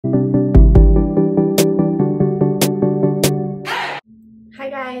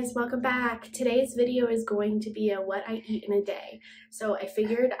guys, welcome back. Today's video is going to be a what I eat in a day. So I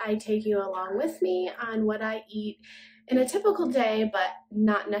figured I'd take you along with me on what I eat in a typical day, but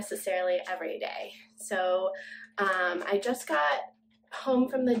not necessarily every day. So I just got home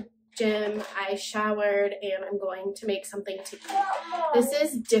from the gym, I showered, and I'm going to make something to eat. This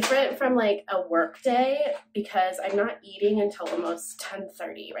is different from like a work day because I'm not eating until almost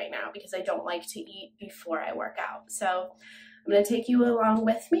 10:30 right now because I don't like to eat before I work out. So I'm gonna take you along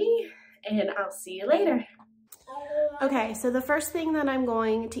with me and I'll see you later. Okay, so the first thing that I'm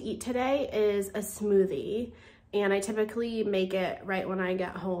going to eat today is a smoothie, and I typically make it right when I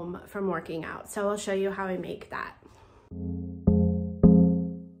get home from working out. So I'll show you how I make that.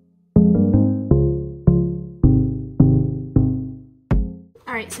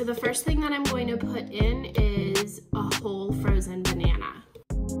 All right, so the first thing that I'm going to put in is a whole frozen banana.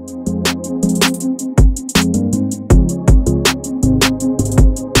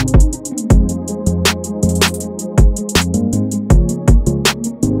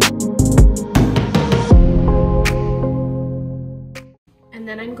 And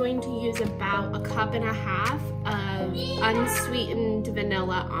then I'm going to use about 1.5 cups of unsweetened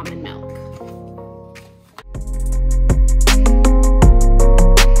vanilla almond milk.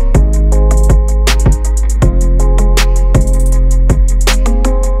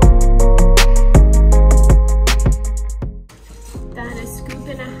 Then 1.5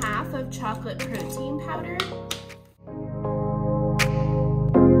 scoops of chocolate protein powder.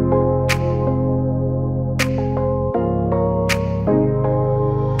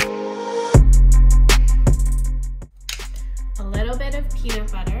 A little bit of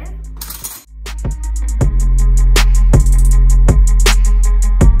peanut butter.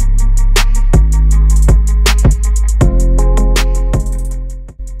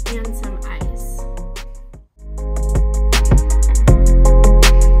 And some ice.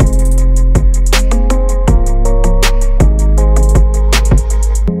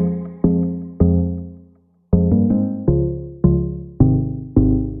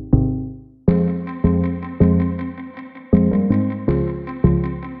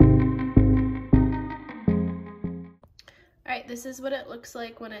 Alright, this is what it looks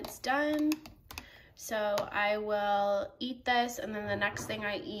like when it's done. So I will eat this, and then the next thing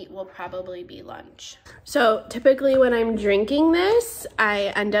I eat will probably be lunch. So typically when I'm drinking this,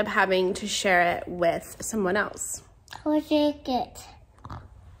 I end up having to share it with someone else. I'll take it.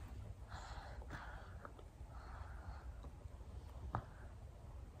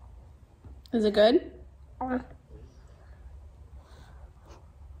 Is it good?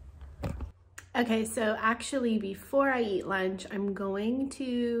 Okay, so actually before I eat lunch, I'm going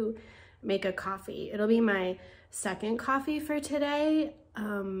to make a coffee. It'll be my second coffee for today.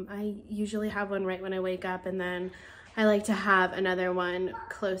 I usually have one right when I wake up, and then I like to have another one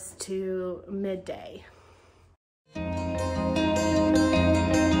close to midday.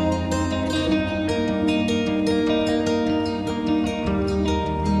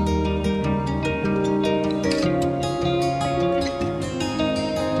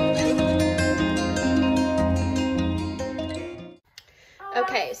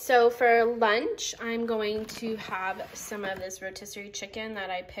 Okay, so for lunch, I'm going to have some of this rotisserie chicken that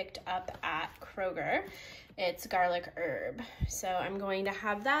I picked up at Kroger. It's garlic herb. So I'm going to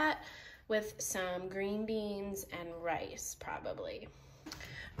have that with some green beans and rice, probably.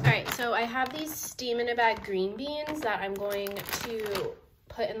 All right, so I have these steam in a bag green beans that I'm going to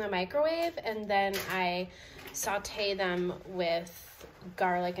put in the microwave, and then I saute them with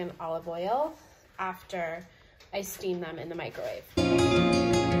garlic and olive oil after I steam them in the microwave.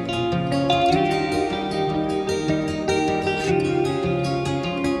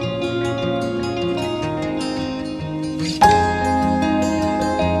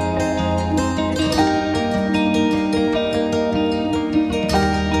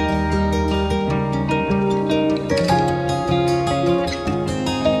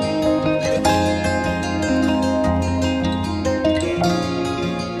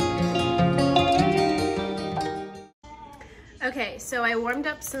 Okay, so I warmed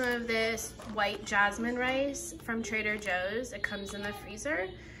up some of this white jasmine rice from Trader Joe's. It comes in the freezer.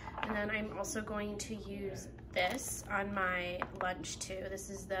 And then I'm also going to use this on my lunch too. This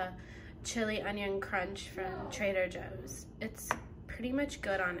is the chili onion crunch from Trader Joe's. It's pretty much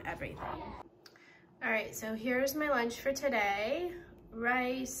good on everything. All right, so here's my lunch for today.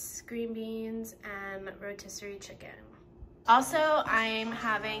 Rice, green beans, and rotisserie chicken. Also, I'm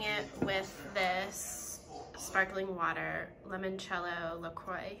having it with this sparkling water, limoncello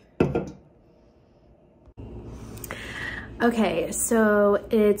LaCroix. Okay, so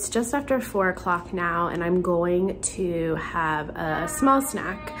it's just after 4 o'clock now, and I'm going to have a small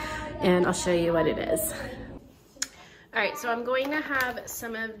snack, and I'll show you what it is. All right, so I'm going to have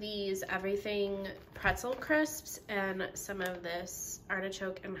some of these everything pretzel crisps and some of this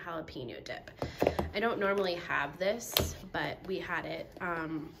artichoke and jalapeno dip. I don't normally have this, but we had it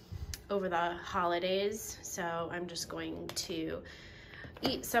over the holidays, so I'm just going to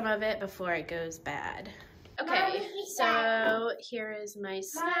eat some of it before it goes bad. Okay, so here is my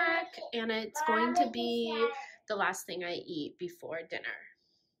snack, and it's going to be the last thing I eat before dinner.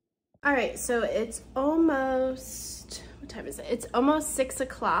 All right, so it's almost, what time is it? It's almost 6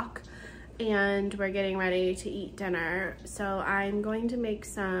 o'clock, and we're getting ready to eat dinner. So I'm going to make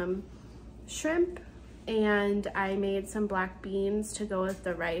some shrimp, and I made some black beans to go with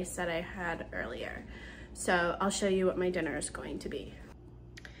the rice that I had earlier. So I'll show you what my dinner is going to be.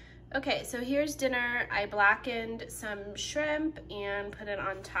 Okay, so here's dinner. I blackened some shrimp and put it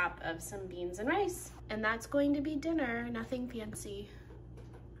on top of some beans and rice. And that's going to be dinner, nothing fancy.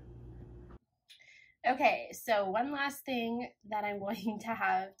 Okay, so one last thing that I'm going to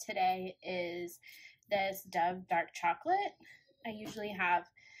have today is this Dove dark chocolate. I usually have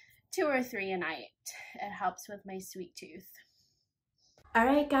 2 or 3 a night. It helps with my sweet tooth. All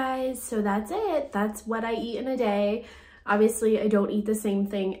right, guys, so that's it. That's what I eat in a day. Obviously, I don't eat the same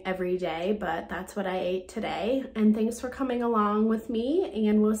thing every day, but that's what I ate today. And thanks for coming along with me,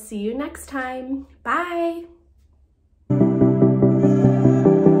 and we'll see you next time. Bye.